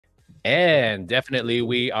And definitely,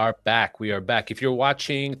 we are back. We are back. If you're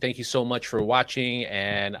watching, thank you so much for watching.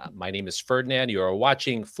 And my name is Ferdinand. You are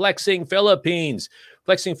watching Flexing Philippines.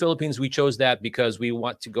 Flexing Philippines, we chose that because we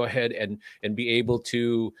want to go ahead and be able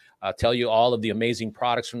to tell you all of the amazing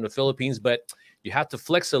products from the Philippines. But you have to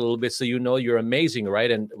flex a little bit so you know you're amazing, right?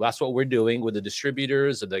 And that's what we're doing with the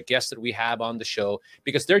distributors or the guests that we have on the show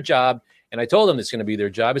because their job, and I told them it's going to be their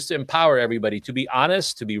job, is to empower everybody to be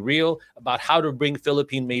honest, to be real about how to bring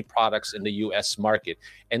Philippine made products in the US market.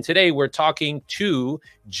 And today we're talking to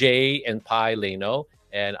Jay and Pai Leno.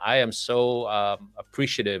 And I am so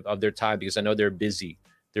appreciative of their time because I know they're busy.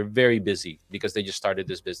 They're very busy because they just started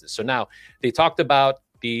this business. So now they talked about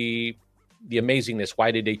the amazingness. Why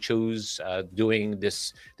did they choose doing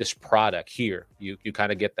this product here? You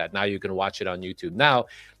kind of get that. Now you can watch it on YouTube. Now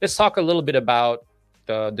let's talk a little bit about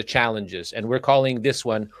the challenges, and we're calling this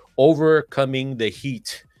one "Overcoming the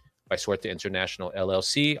Heat" by Suwerte International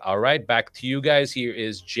LLC. All right, back to you guys. Here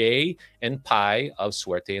is Jay and Pai of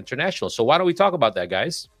Suwerte International. So why don't we talk about that,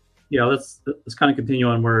 guys? Yeah, let's kind of continue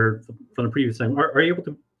on where from the previous time. Are you able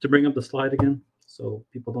to bring up the slide again so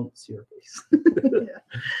people don't see our face?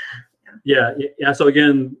 Yeah. So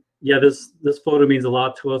again, yeah, this photo means a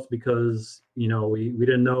lot to us because we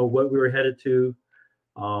didn't know what we were headed to.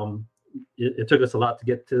 It took us a lot to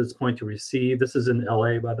get to this point to receive. This is in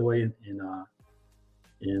LA, by the way,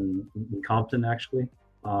 in Compton actually,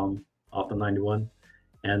 off the 91,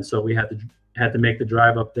 and so we had to make the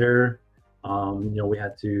drive up there. We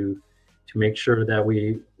had to make sure that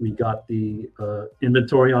we got the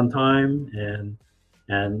inventory on time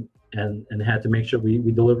and had to make sure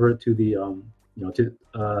we deliver it to the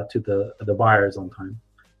to the buyers on time.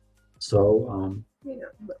 So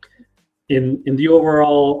in the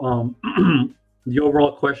overall the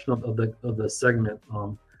overall question of the segment,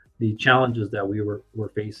 the challenges that we were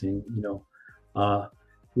facing,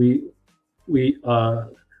 we we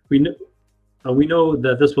we know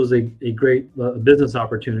that this was a great business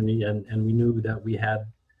opportunity, and we knew that we had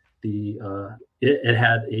it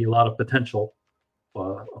had a lot of potential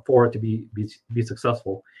for it to be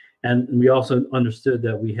successful, and we also understood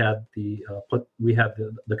that we had the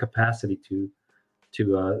capacity to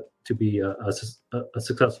be a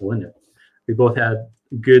successful in it. We both had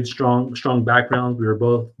good, strong backgrounds. We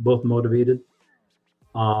were both motivated.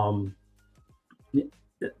 Um,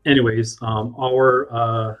 Anyways,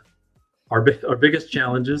 our biggest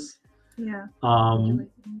challenges, Yeah.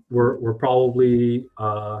 were probably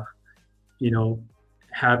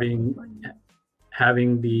having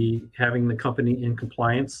the company in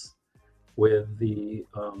compliance with the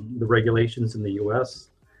regulations in the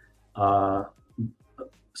U.S.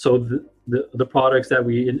 So the products that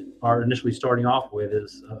we are initially starting off with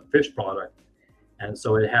is a fish product, and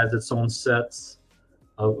so it has its own sets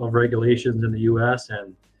of regulations in the U.S.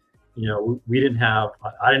 And I didn't have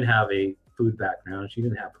a food background. She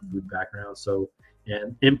didn't have a food background. So,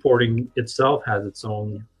 and importing itself has its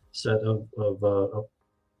own set of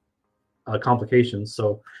complications.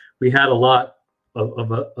 So we had a lot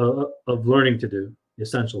of learning to do,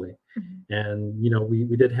 essentially. Mm-hmm. And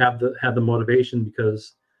we did have the motivation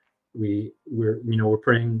because we're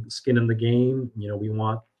putting skin in the game. We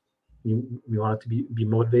want it to be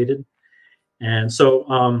motivated. And so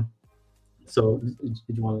did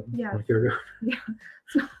you want to carry on? Yeah.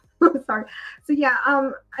 Sorry. So yeah,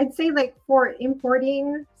 I'd say like for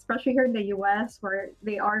importing, especially here in the US where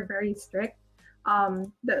they are very strict,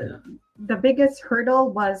 the biggest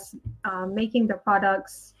hurdle was making the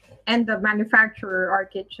products and the manufacturer, our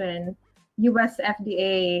kitchen, US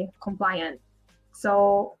FDA compliant.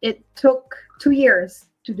 So it took 2 years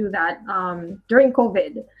to do that during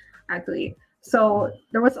COVID, actually. So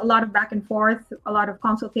there was a lot of back and forth, a lot of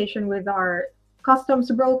consultation with our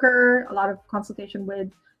customs broker, a lot of consultation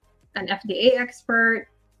with an FDA expert,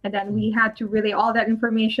 and then we had to relay all that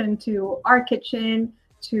information to our kitchen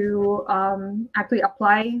to actually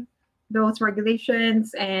apply those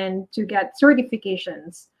regulations and to get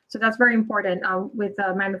certifications. So that's very important with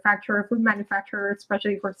a manufacturer, food manufacturer,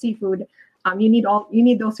 especially for seafood. You need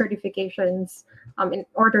those certifications in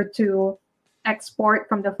order to export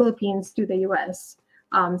from the Philippines to the US.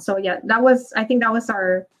 So yeah, I think that was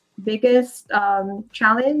our biggest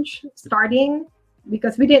challenge starting,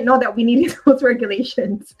 because we didn't know that we needed those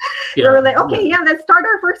regulations. We were like, okay, yeah, let's start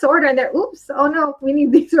our first order, and then oops, oh no, we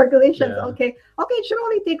need these regulations. Okay, it should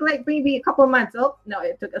only take like maybe a couple of months. Oh no,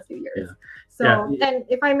 it took us 2 years. And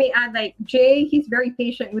if I may add, like Jay, he's very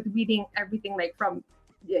patient with reading everything, like from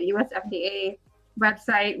the US FDA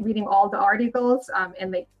website, reading all the articles,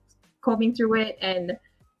 and like combing through it and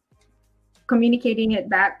communicating it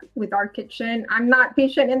back with our kitchen. I'm not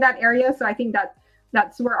patient in that area, so I think that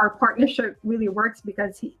that's where our partnership really works,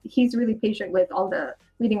 because he's really patient with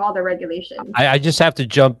reading all the regulations. I just have to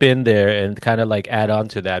jump in there and kind of like add on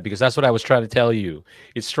to that, because that's what I was trying to tell you.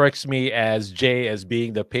 It strikes me as Jay as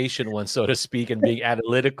being the patient one, so to speak, and being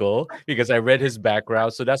analytical, because I read his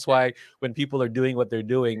background. So that's why when people are doing what they're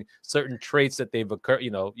doing, certain traits that they've occurred,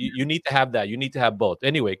 you need to have that. You need to have both.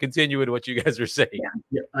 Anyway, continue with what you guys are saying.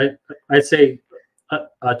 Yeah, I'd say to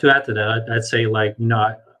add to that, I'd say, like,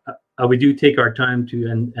 we do take our time to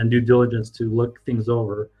and due diligence to look things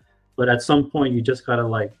over, but at some point you just gotta,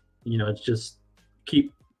 like, just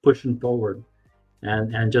keep pushing forward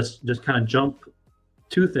and just kind of jump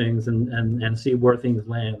to things and see where things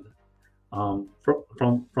land. From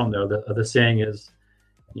there, the saying is,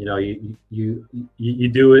 you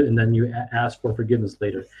do it and then you ask for forgiveness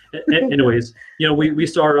later. Anyways, we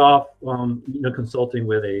started off consulting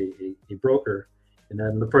with a broker, and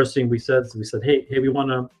then the first thing we said, hey, we want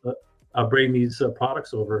to bring these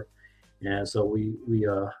products over, and so we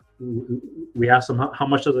asked them how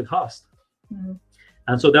much does it cost. Mm-hmm.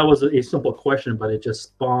 And so that was a simple question, but it just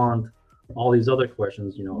spawned all these other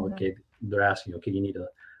questions. Mm-hmm. Okay, they're asking, okay, you need a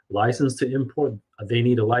license to import, they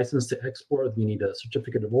need a license to export, you need a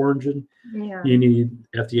certificate of origin, you need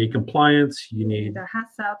FDA compliance, you need the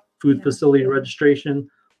HACCP, food facility registration,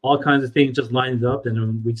 all kinds of things just lined up. And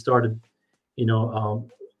then we started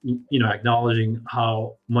acknowledging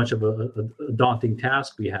how much of a daunting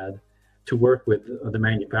task we had to work with the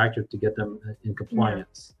manufacturer to get them in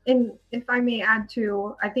compliance. And if I may add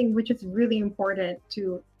to, I think, which is really important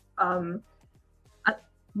to,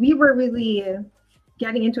 we were really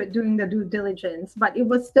getting into it, doing the due diligence, but it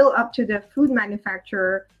was still up to the food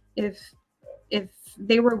manufacturer if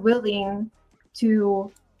they were willing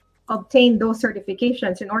to obtain those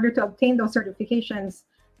certifications. In order to obtain those certifications,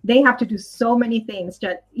 they have to do so many things,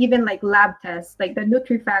 that even like lab tests, like the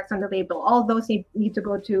NutriFacts on the label, all those need to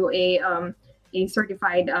go to a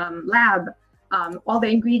certified lab. All the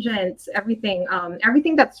ingredients, everything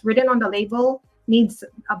that's written on the label needs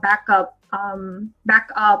a backup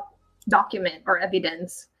document or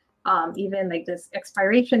evidence. Even like this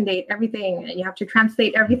expiration date, everything, and you have to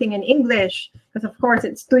translate everything in English, because of course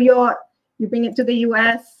it's tuyo. You bring it to the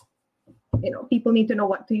US, people need to know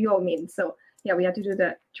what tuyo means. So yeah, we had to do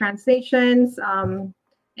the translations.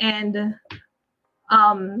 And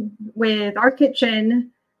with our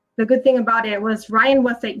kitchen, the good thing about it was Ryan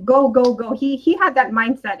was like, go, go, go. He had that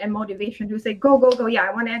mindset and motivation to say, go, go, go. Yeah,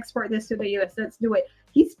 I want to export this to the US. Let's do it.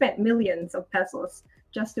 He spent millions of pesos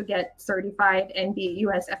just to get certified and be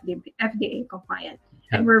US FDA compliant.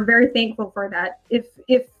 Yeah. And we're very thankful for that. If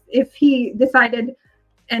he decided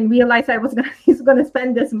and realized he's gonna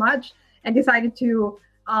spend this much and decided to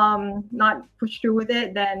not push through with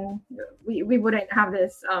it, then we wouldn't have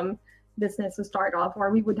this business to start off,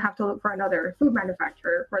 or we would have to look for another food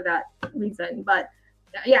manufacturer for that reason. But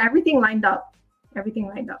yeah, everything lined up.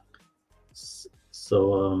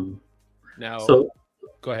 So now,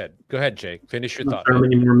 go ahead, Jay. Finish your thought. How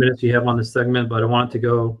many more minutes you have on this segment? But I wanted to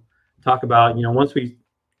go talk about, once we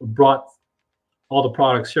brought all the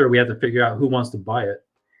products here, we had to figure out who wants to buy it.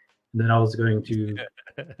 And then I was going to.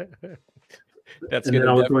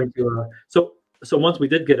 So once we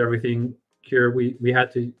did get everything here, we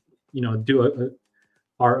had to, do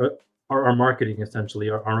our marketing, essentially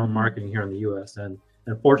our own marketing here in the U.S. And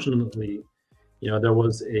fortunately, there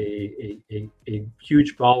was a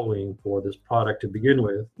huge following for this product to begin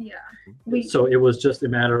with. Yeah. So it was just a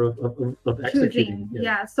matter of executing.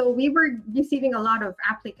 Yeah. So we were receiving a lot of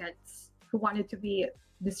applicants who wanted to be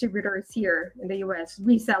distributors here in the U.S.,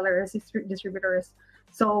 resellers, distributors.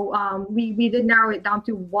 So we did narrow it down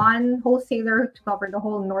to one wholesaler to cover the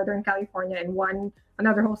whole Northern California and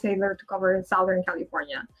another wholesaler to cover Southern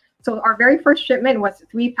California. So our very first shipment was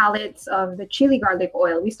 3 pallets of the chili garlic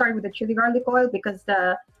oil. We started with the chili garlic oil because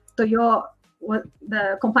the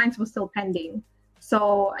compliance was still pending.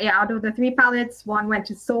 So yeah, out of the 3 pallets, 1 went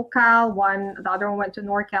to SoCal, the other one went to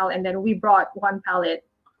NorCal, and then we brought 1 pallet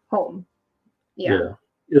home. Yeah.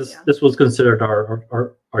 This was considered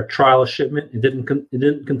our trial shipment. It didn't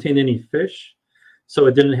contain any fish, so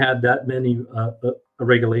it didn't have that many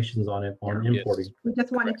regulations on it on importing. Yes. We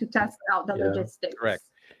just wanted to test out the logistics. Correct.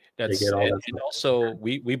 And also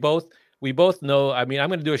we both know. I mean, I'm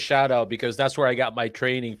going to do a shout out because that's where I got my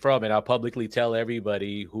training from, and I'll publicly tell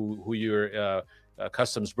everybody who your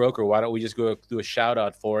customs broker. Why don't we just go do a shout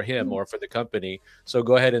out for him or for the company? So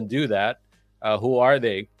go ahead and do that. Who are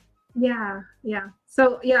they? Yeah.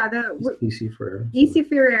 So yeah, EC Ferrer. EC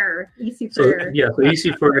Ferrer. So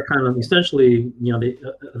EC Ferrer kind of essentially,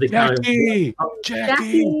 they kind of Jackie.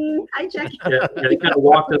 Hi, Jackie. They kind of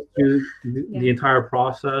walked us through the entire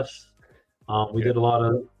process. We did a lot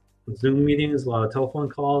of Zoom meetings, a lot of telephone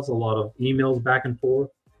calls, a lot of emails back and forth.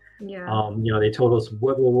 Yeah. They told us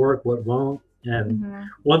what will work, what won't. And Mhm.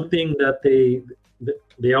 one thing that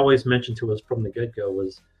they always mentioned to us from the get-go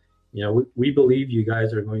was, we believe you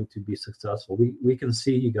guys are going to be successful. We can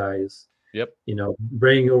see you guys, Yep.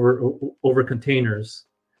 bringing over containers,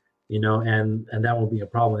 and that won't be a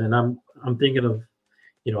problem. And I'm thinking of,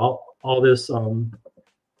 all this,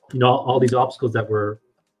 all these obstacles that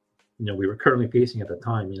we were currently facing at the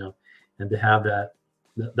time, and to have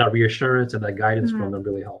that reassurance and that guidance from them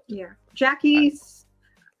really helped. Yeah. Jackie's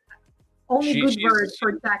only good She's word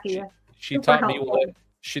for Jackie. she Super taught me helpful.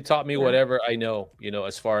 Yeah. Whatever I know,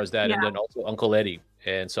 as far as that, and Yeah. then also Uncle Eddie.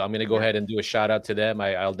 And so I'm going to go Yeah. ahead and do a shout out to them.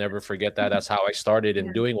 I'll never forget that. That's how I started in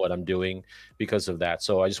Yeah. doing what I'm doing because of that.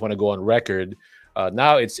 So I just want to go on record.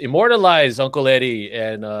 Now it's immortalized, Uncle Eddie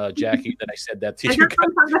and Jackie, that I said that to And you they're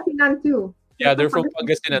from Pangasinan too. Yeah, they're from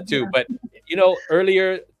Pangasinan too. But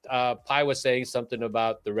earlier Pi was saying something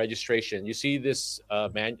about the registration. You see this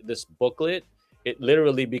this booklet, it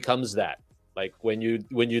literally becomes that. Like when you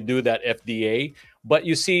do that FDA. But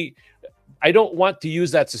you see, I don't want to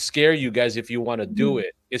use that to scare you guys if you want to do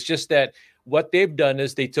it. It's just that what they've done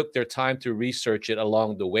is they took their time to research it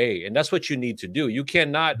along the way. And that's what you need to do. You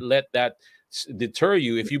cannot let that deter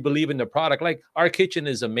you if you believe in the product. Like, our kitchen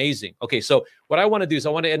is amazing. Okay, so what I want to do is I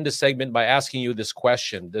want to end the segment by asking you this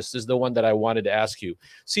question. This is the one that I wanted to ask you.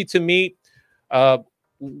 See, to me,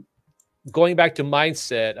 going back to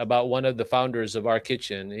mindset about one of the founders of Our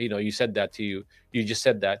Kitchen, you said that you just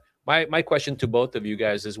said that. My question to both of you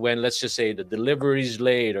guys is, when, let's just say, the delivery is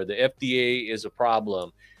late or the FDA is a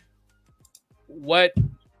problem, what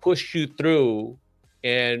pushed you through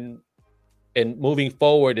and moving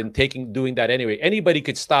forward and doing that anyway? Anybody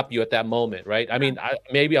could stop you at that moment, right? I mean,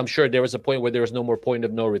 I'm sure there was a point where there was no more point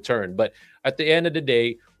of no return, but at the end of the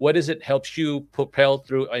day, what is it helps you propel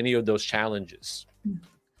through any of those challenges?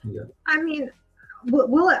 Yeah. I mean,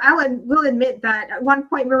 we'll admit that at one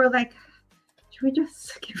point we were like, should we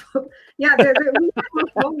just give up? Yeah, we had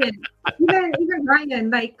a moment. Even Ryan,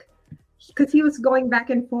 like, because he was going back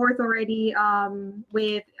and forth already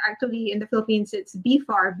with, actually in the Philippines it's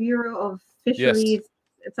BFAR, Bureau of Fisheries.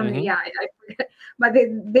 It's something. Yeah, I forget. But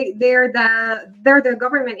they're the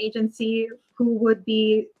government agency who would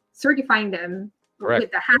be certifying them. Correct.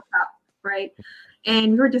 With the HACCP, right?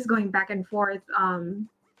 And we're just going back and forth.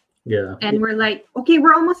 Yeah. And we're like, okay,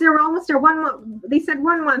 we're almost there. 1 month. They said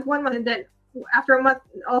 1 month, and then after a month,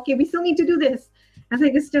 okay, we still need to do this. And so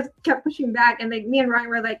it just kept pushing back. And like me and Ryan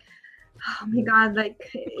were like, oh my God, like,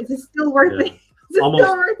 is it still worth it? Is it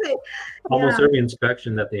still worth it? Almost every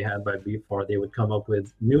inspection that they had by BFAR, they would come up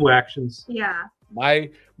with new actions. Yeah. My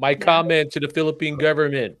comment to the Philippine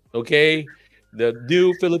government, okay? The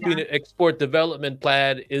new Philippine Export Development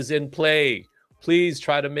Plan is in play. Please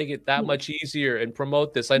try to make it that much easier and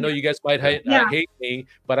promote this. I know you guys might hate me,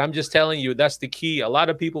 but I'm just telling you, that's the key. A lot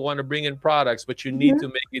of people want to bring in products, but you need to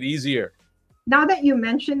make it easier. Now that you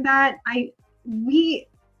mentioned that, we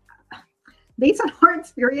based on our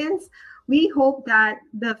experience, we hope that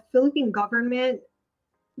the Philippine government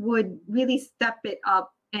would really step it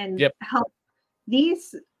up and help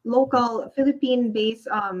these local Philippine-based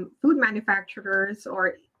food manufacturers,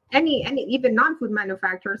 or any even non-food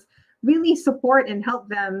manufacturers, really support and help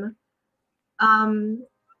them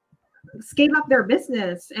scale up their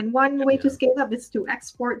business. And one way to scale up is to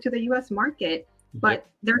export to the U.S. market. But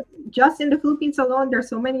they're just in the Philippines alone, there's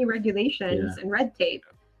so many regulations and red tape.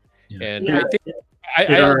 And I think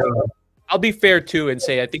I'll be fair too and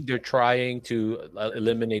say I think they're trying to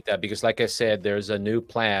eliminate that, because like I said, there's a new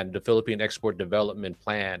plan, the Philippine Export Development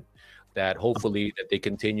Plan, that hopefully that they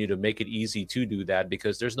continue to make it easy to do that,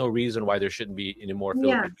 because there's no reason why there shouldn't be any more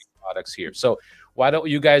Philippine products here. So why don't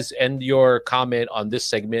you guys end your comment on this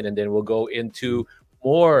segment, and then we'll go into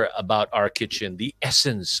more about Our Kitchen, the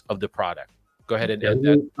essence of the product. Go ahead and end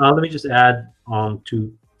that. Let me just add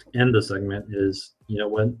to end the segment is,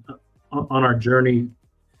 when on our journey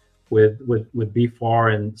with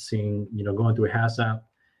BFAR and seeing, going through HACCP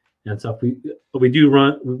and stuff, we do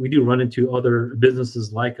run into other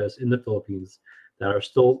businesses like us in the Philippines that are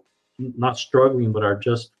still not struggling, but are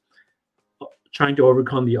just trying to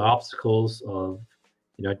overcome the obstacles of,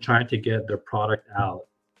 trying to get their product out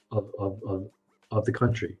of the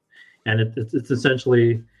country. And it's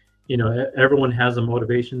essentially, everyone has a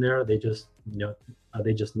motivation there. They just,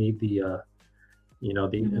 they just need the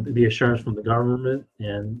assurance from the government,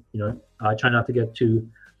 and I try not to get too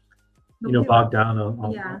bogged down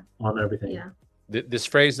on everything. This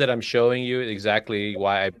phrase that I'm showing you, exactly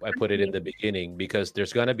why I put it in the beginning, because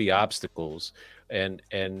there's going to be obstacles, and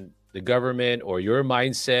the government or your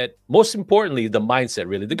mindset, most importantly, the mindset,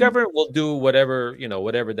 really. The government will do whatever,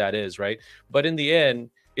 whatever that is, right? But in the end,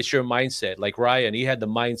 it's your mindset. Like Ryan, he had the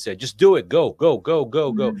mindset, just do it, go, go, go,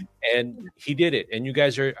 go, go. And he did it. And you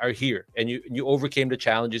guys are here, and you overcame the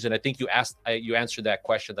challenges. And I think you answered that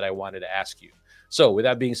question that I wanted to ask you. So with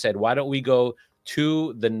that being said, why don't we go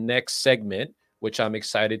to the next segment, which I'm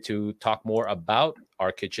excited to talk more about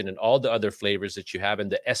our kitchen and all the other flavors that you have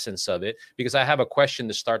and the essence of it, because I have a question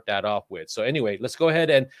to start that off with. So anyway, let's go ahead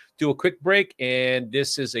and do a quick break. And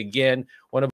this is, again, one of